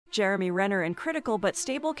Jeremyrenner in critical but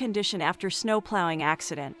stable condition after snow plowing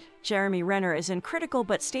accident. Jeremyrenner is in critical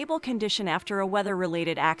but stable condition after a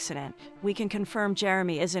weather-related accident. We can confirm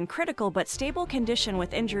Jeremy is in critical but stable condition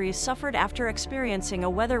with injuries suffered after experiencing a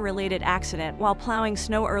weather-related accident while plowing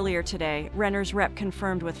snow earlier today, Renner's rep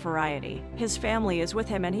confirmed with Variety. His family is with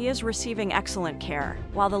him and he is receiving excellent care.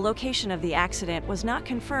 While the location of the accident was not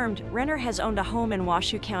confirmed, Renner has owned a home in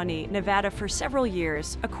Washoe County, Nevada for several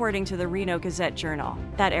years, according to the Reno Gazette Journal.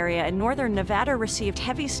 That area in northern Nevada received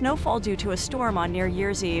heavy snowfall due to a storm on New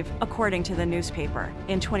Year's Eve, according to the newspaper.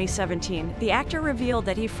 In 2017, the actor revealed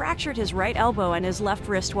that he fractured his right elbow and his left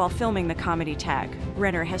wrist while filming the comedy Tag.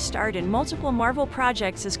 Renner has starred in multiple Marvel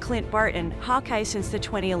projects as Clint Barton, Hawkeye since the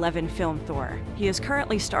 2011 film Thor. He is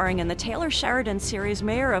currently starring in the Taylor Sheridan series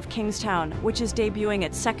Mayor of Kingstown, which is debuting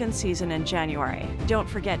its second season in January. Don't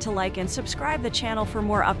forget to like and subscribe the channel for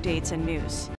more updates and news.